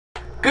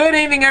Good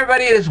evening,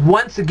 everybody. It is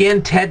once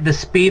again Ted the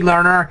Speed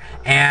Learner,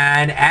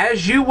 and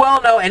as you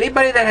well know,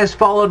 anybody that has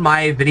followed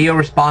my Video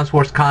Response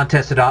Wars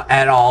contest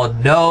at all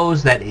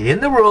knows that in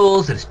the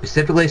rules it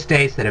specifically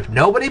states that if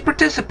nobody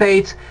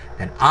participates,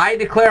 then I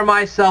declare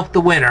myself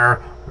the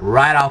winner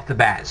right off the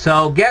bat.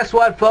 So guess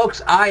what,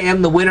 folks? I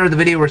am the winner of the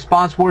Video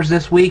Response Wars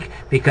this week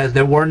because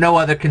there were no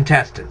other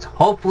contestants.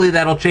 Hopefully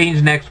that'll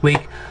change next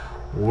week.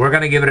 We're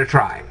going to give it a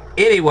try.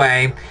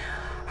 Anyway,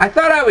 I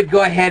thought I would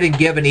go ahead and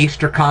give an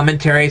Easter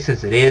commentary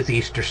since it is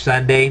Easter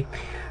Sunday.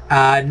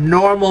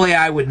 Normally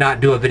I would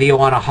not do a video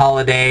on a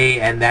holiday,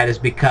 and that is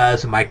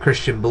because of my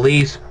Christian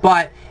beliefs,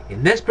 but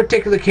in this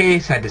particular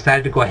case I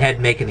decided to go ahead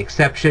and make an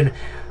exception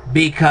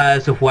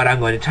because of what I'm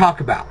going to talk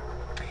about.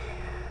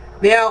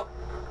 Now,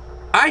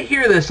 I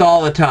hear this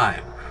all the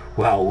time.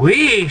 Well,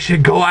 we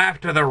should go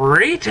after the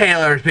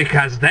retailers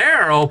because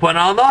they're open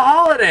on the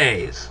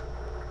holidays.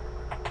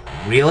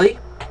 Really?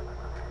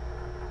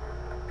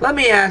 Let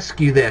me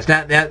ask you this.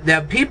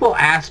 Now, people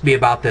ask me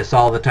about this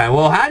all the time.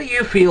 Well, how do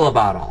you feel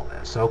about all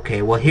this?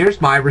 Okay, well, here's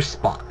my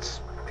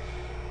response.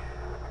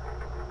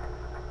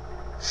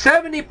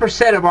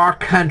 70% of our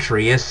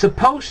country is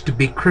supposed to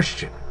be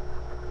Christian.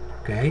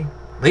 Okay?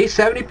 At least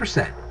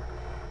 70%.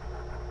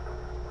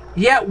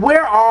 Yet,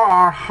 where are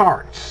our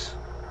hearts?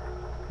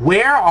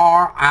 Where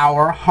are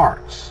our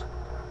hearts?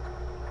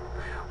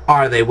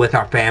 Are they with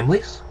our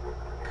families?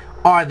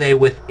 Are they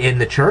within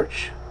the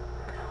church?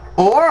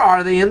 Or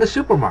are they in the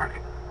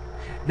supermarket?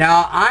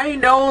 Now, I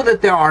know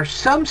that there are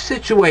some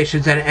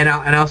situations, and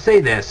I'll say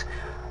this,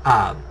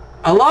 a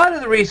lot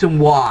of the reason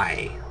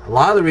why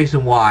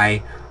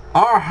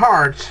our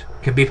hearts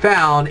can be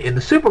found in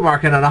the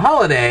supermarket on a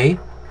holiday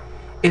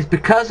is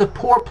because of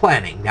poor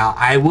planning. Now,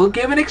 I will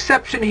give an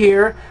exception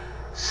here.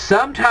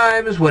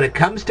 Sometimes when it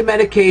comes to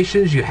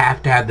medications, you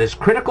have to have this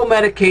critical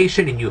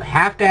medication, and you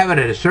have to have it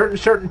at a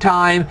certain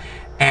time,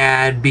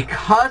 and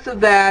because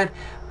of that,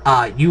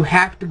 you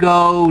have to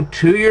go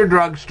to your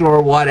drugstore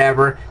or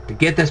whatever to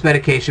get this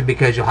medication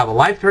because you'll have a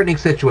life-threatening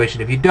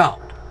situation if you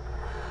don't.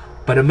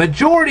 But a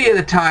majority of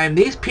the time,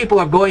 these people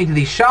are going to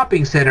these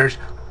shopping centers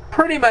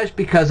pretty much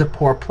because of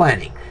poor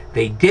planning.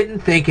 They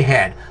didn't think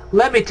ahead.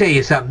 Let me tell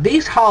you something.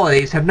 These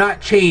holidays have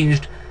not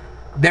changed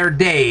their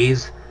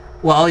days.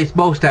 Well, at least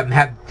most of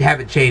them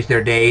haven't changed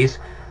their days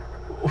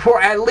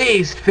for at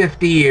least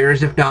 50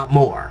 years, if not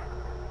more.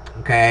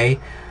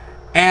 Okay?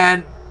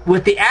 And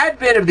with the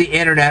advent of the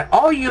internet,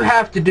 all you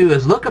have to do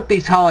is look up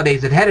these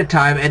holidays ahead of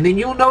time, and then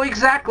you'll know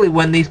exactly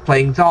when these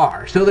things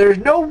are. So there's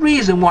no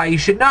reason why you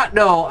should not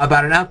know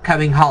about an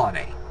upcoming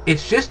holiday.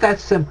 It's just that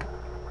simple.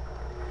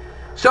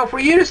 So for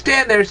you to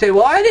stand there and say,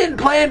 well, I didn't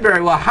plan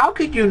very well, how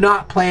could you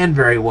not plan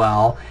very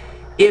well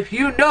if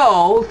you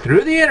know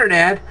through the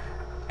internet,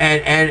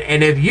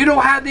 and if you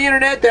don't have the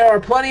internet, there are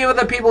plenty of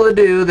other people to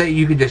do that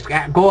you can just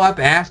go up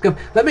and ask them.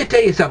 Let me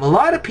tell you something. A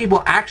lot of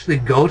people actually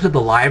go to the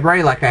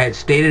library, like I had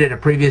stated in a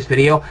previous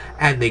video,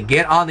 and they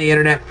get on the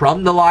internet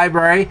from the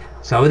library.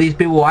 Some of these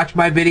people watch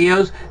my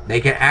videos.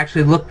 They can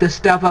actually look this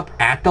stuff up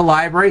at the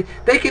library.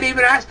 They can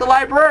even ask the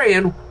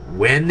librarian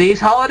when these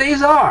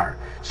holidays are.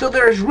 So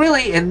there's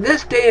really, in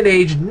this day and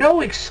age,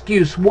 no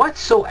excuse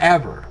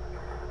whatsoever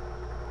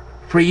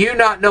for you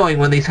not knowing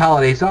when these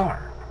holidays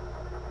are.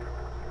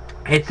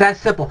 It's that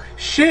simple.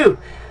 Shoot,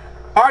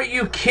 are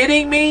you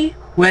kidding me?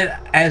 With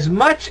as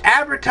much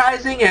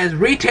advertising as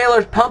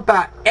retailers pump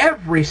out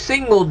every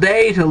single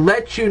day to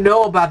let you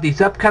know about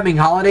these upcoming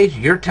holidays,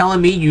 you're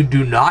telling me you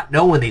do not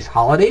know when these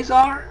holidays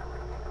are?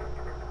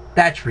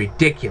 That's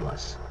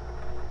ridiculous.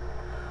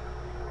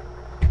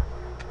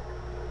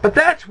 But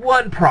that's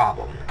one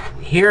problem.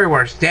 Here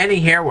we're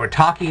standing here, we're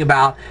talking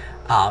about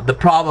the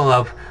problem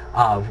of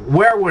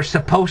where we're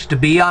supposed to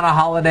be on a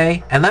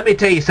holiday. And let me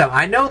tell you something.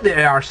 I know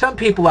there are some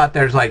people out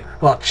there who's like,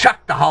 well, chuck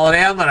the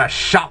holiday, I'm going to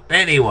shop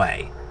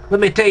anyway. Let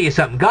me tell you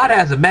something. God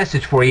has a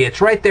message for you. It's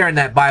right there in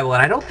that Bible,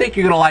 and I don't think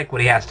you're going to like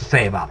what he has to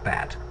say about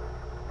that.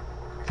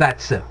 It's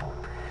that simple.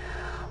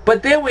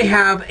 But then we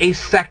have a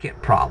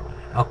second problem,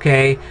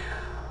 okay?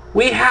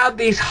 We have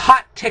these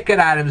hot ticket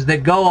items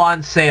that go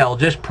on sale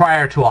just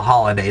prior to a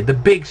holiday. The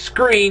big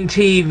screen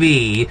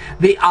TV,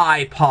 the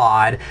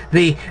iPod,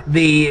 the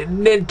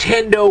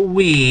Nintendo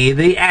Wii,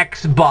 the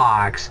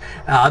Xbox,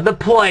 the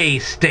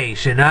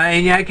PlayStation.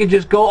 I could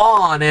just go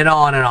on and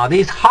on and on.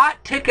 These hot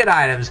ticket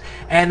items,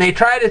 and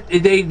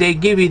they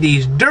give you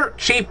these dirt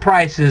cheap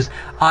prices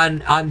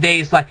on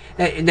days like,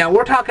 now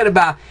we're talking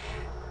about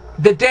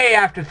the day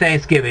after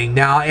Thanksgiving.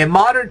 Now, in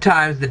modern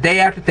times, the day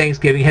after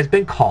Thanksgiving has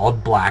been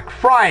called Black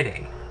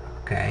Friday.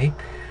 Okay?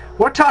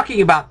 We're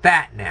talking about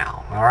that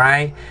now, all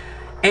right?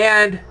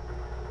 And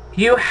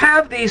you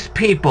have these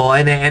people,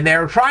 and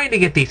they're trying to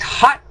get these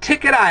hot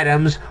ticket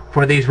items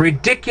for these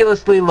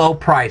ridiculously low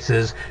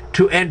prices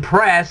to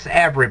impress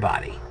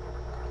everybody.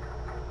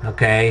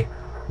 Okay?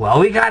 Well,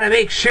 we got to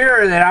make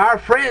sure that our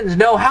friends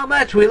know how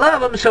much we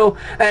love them, so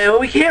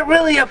we can't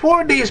really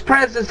afford these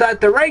presents at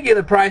the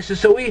regular prices,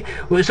 so we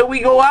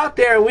go out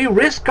there and we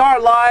risk our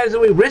lives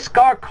and we risk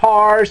our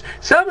cars.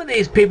 Some of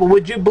these people,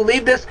 would you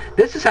believe this?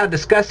 This is how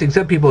disgusting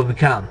some people have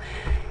become.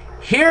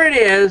 Here it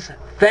is,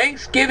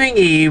 Thanksgiving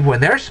Eve, when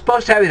they're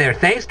supposed to have their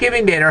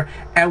Thanksgiving dinner,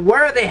 and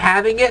where are they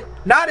having it?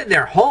 Not in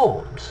their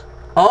homes.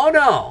 Oh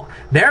no,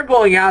 they're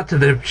going out to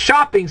the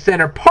shopping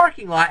center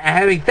parking lot and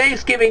having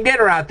Thanksgiving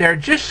dinner out there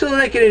just so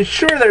they can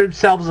ensure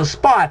themselves a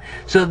spot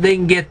so they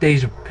can get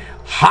these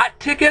hot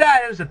ticket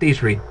items at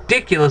these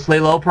ridiculously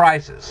low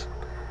prices.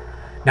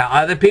 Now,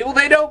 other people,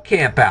 they don't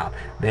camp out.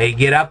 They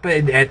get up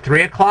at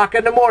 3 o'clock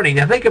in the morning.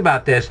 Now, think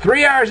about this.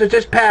 3 hours have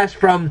just passed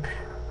from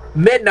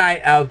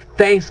midnight of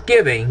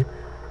Thanksgiving,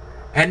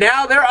 and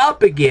now they're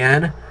up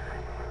again,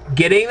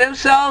 getting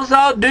themselves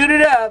all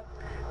duded up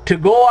to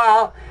go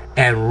out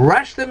and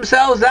rush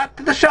themselves up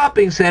to the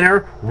shopping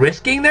center,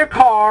 risking their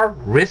car,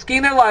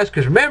 risking their lives.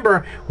 Because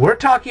remember, we're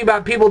talking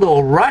about people that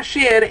will rush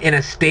in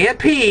a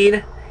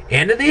stampede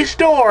into these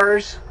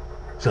stores,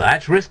 so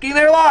that's risking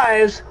their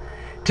lives,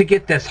 to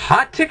get this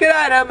hot ticket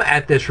item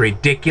at this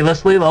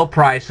ridiculously low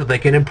price so they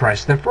can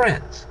impress their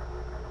friends.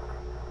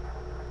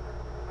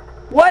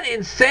 What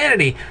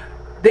insanity!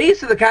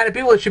 These are the kind of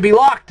people that should be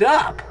locked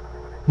up.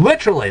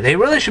 Literally, they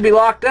really should be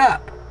locked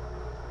up.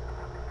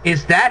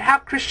 Is that how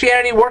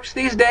Christianity works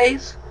these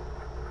days?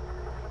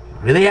 You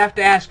really have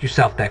to ask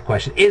yourself that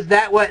question. Is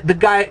that what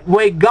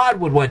way God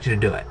would want you to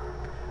do it?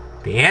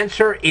 The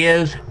answer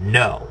is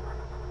no.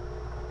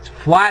 It's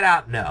flat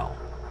out no.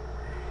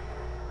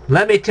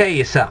 Let me tell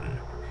you something.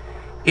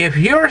 If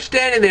you're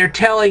standing there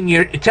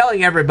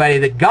telling everybody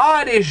that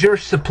God is your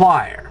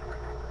supplier,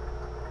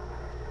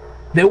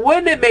 then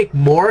wouldn't it make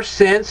more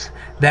sense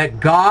that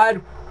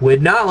God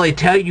would not only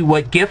tell you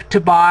what gift to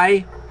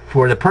buy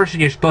for the person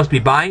you're supposed to be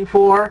buying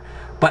for,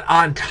 but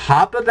on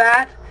top of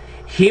that,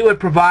 He would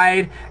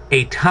provide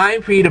a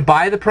time for you to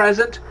buy the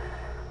present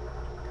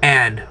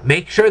and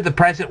make sure the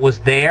present was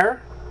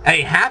there? I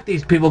mean, half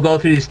these people go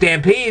through these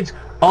stampedes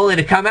only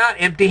to come out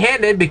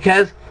empty-handed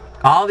because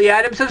all the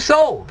items have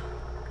sold.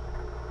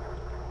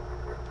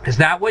 Is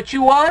that what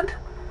you want?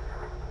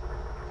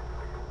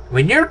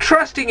 When you're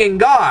trusting in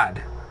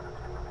God,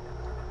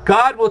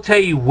 God will tell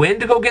you when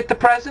to go get the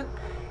present.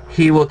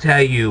 He will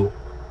tell you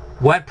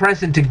what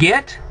present to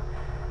get.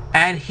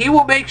 And He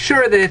will make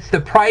sure that it's the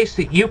price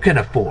that you can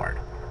afford.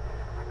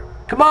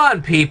 Come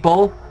on,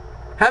 people.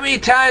 How many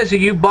times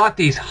have you bought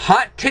these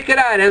hot ticket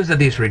items at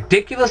these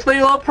ridiculously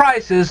low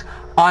prices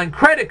on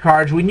credit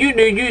cards when you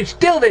knew you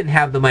still didn't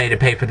have the money to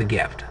pay for the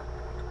gift?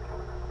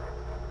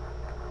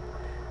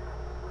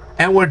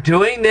 And we're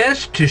doing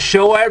this to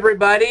show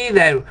everybody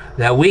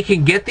that we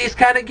can get these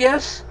kind of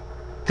gifts?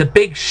 It's a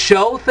big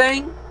show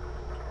thing?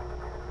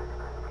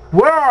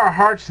 Where are our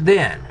hearts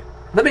then?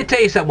 Let me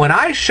tell you something. When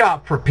I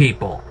shop for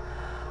people,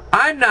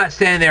 I'm not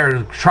standing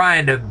there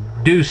trying to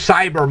do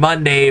Cyber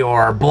Monday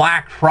or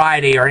Black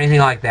Friday or anything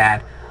like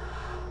that.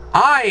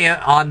 I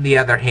am, on the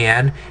other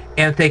hand,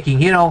 am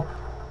thinking, how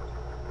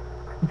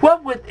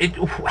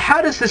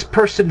does this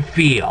person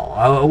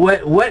feel?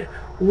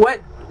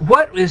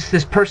 What is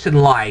this person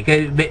like?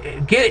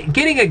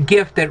 Getting a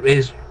gift that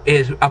is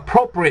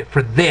appropriate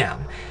for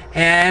them.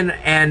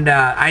 And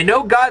I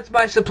know God's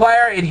my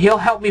supplier, and He'll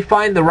help me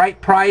find the right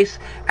price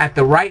at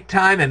the right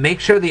time and make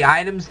sure the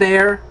item's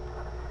there.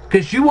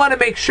 Because you want to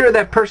make sure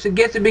that person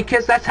gets it,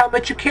 because that's how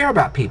much you care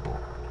about people.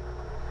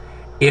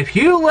 If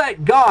you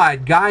let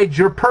God guide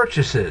your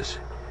purchases,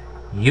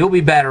 you'll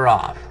be better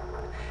off.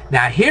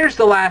 Now, here's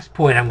the last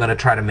point I'm going to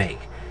try to make.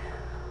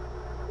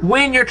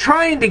 When you're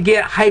trying to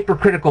get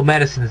hypercritical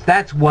medicines,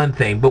 that's one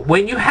thing. But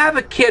when you have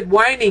a kid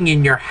whining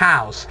in your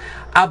house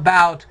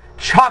about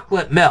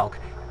chocolate milk,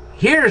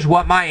 here's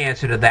what my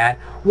answer to that.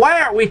 Why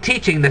aren't we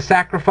teaching the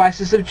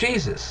sacrifices of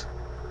Jesus?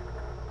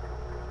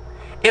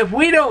 If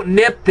we don't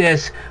nip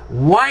this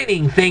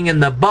whining thing in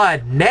the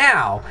bud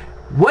now,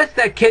 what's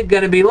that kid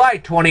going to be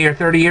like 20 or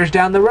 30 years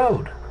down the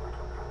road?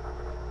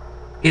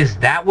 Is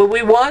that what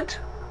we want?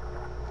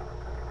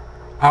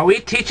 Are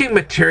we teaching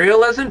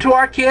materialism to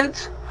our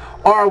kids?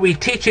 Or are we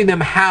teaching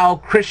them how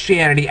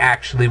Christianity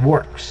actually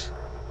works?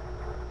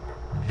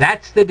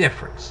 That's the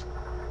difference.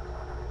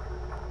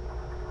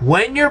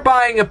 When you're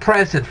buying a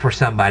present for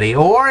somebody,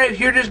 or if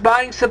you're just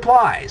buying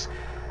supplies,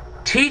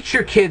 teach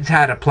your kids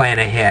how to plan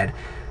ahead.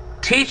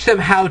 Teach them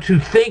how to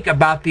think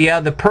about the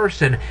other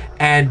person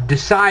and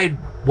decide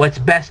what's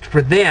best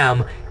for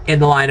them in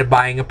the line of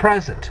buying a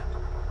present.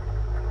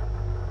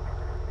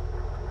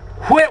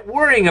 Quit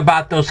worrying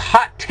about those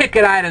hot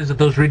ticket items at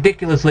those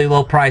ridiculously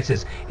low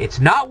prices. It's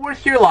not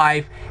worth your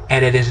life,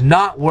 and it is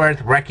not worth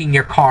wrecking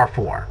your car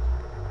for.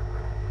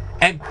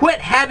 And quit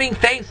having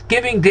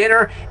Thanksgiving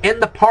dinner in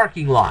the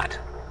parking lot.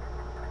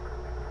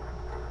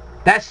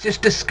 That's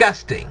just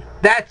disgusting.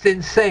 That's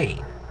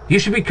insane. You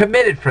should be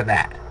committed for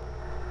that.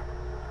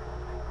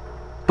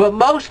 But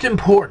most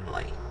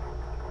importantly,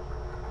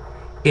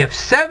 if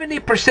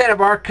 70%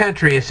 of our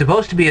country is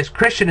supposed to be as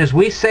Christian as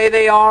we say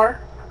they are,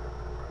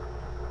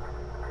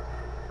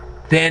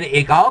 then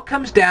it all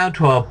comes down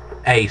to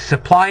a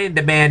supply and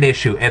demand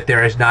issue. If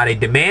there is not a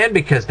demand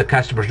because the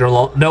customers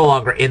are no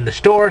longer in the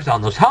stores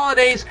on those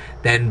holidays,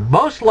 then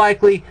most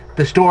likely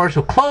the stores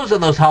will close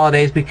on those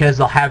holidays because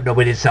they'll have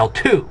nobody to sell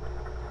to.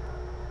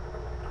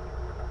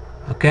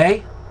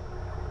 Okay?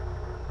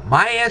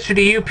 My answer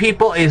to you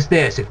people is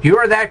this. If you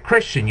are that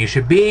Christian, you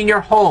should be in your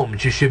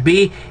homes. You should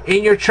be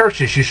in your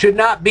churches. You should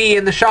not be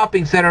in the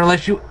shopping center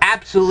unless you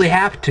absolutely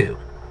have to.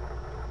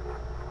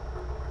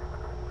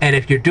 And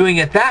if you're doing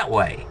it that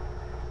way,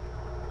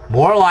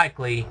 more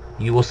likely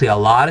you will see a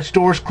lot of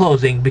stores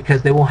closing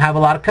because they won't have a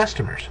lot of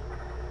customers.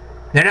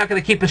 They're not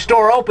going to keep a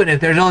store open if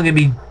there's only going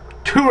to be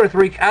 2 or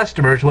 3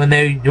 customers when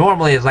there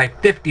normally is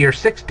like 50 or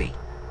 60.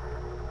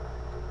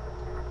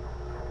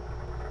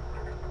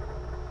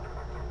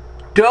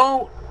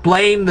 Don't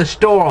blame the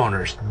store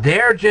owners.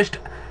 They're just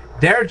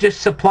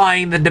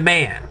supplying the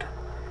demand.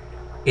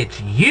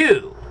 It's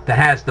you that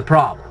has the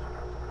problem.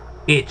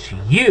 It's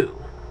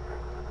you.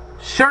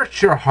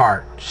 Search your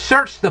heart.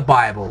 Search the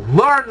Bible.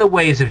 Learn the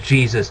ways of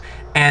Jesus.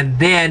 And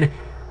then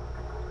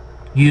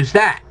use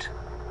that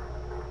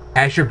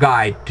as your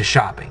guide to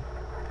shopping.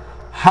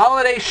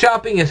 Holiday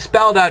shopping is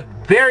spelled out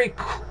very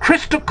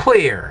crystal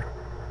clear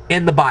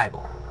in the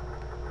Bible.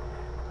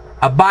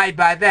 Abide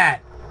by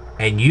that,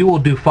 and you will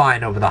do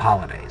fine over the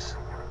holidays.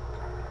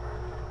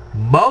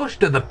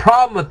 Most of the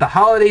problem with the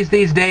holidays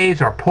these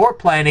days are poor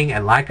planning,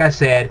 and like I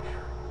said,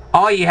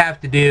 all you have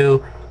to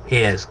do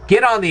is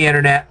get on the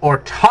internet or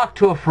talk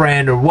to a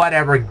friend or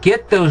whatever,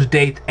 get those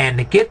dates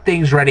and get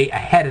things ready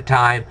ahead of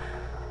time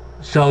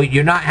so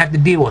you're not have to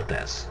deal with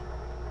this.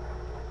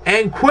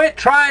 And quit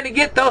trying to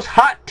get those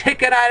hot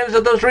ticket items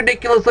at those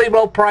ridiculously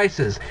low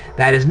prices.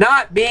 That is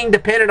not being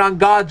dependent on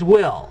God's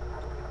will.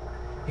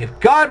 If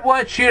God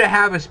wants you to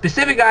have a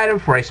specific item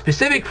for a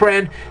specific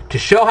friend to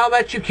show how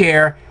much you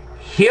care,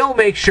 He'll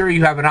make sure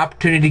you have an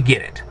opportunity to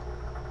get it.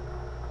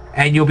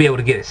 And you'll be able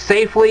to get it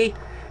safely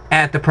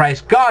at the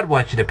price God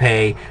wants you to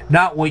pay,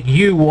 not what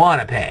you want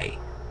to pay.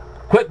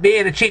 Quit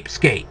being a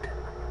cheapskate.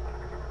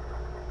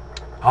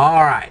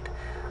 Alright.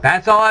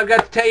 That's all I've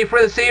got to tell you for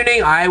this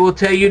evening. I will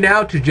tell you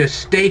now to just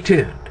stay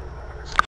tuned.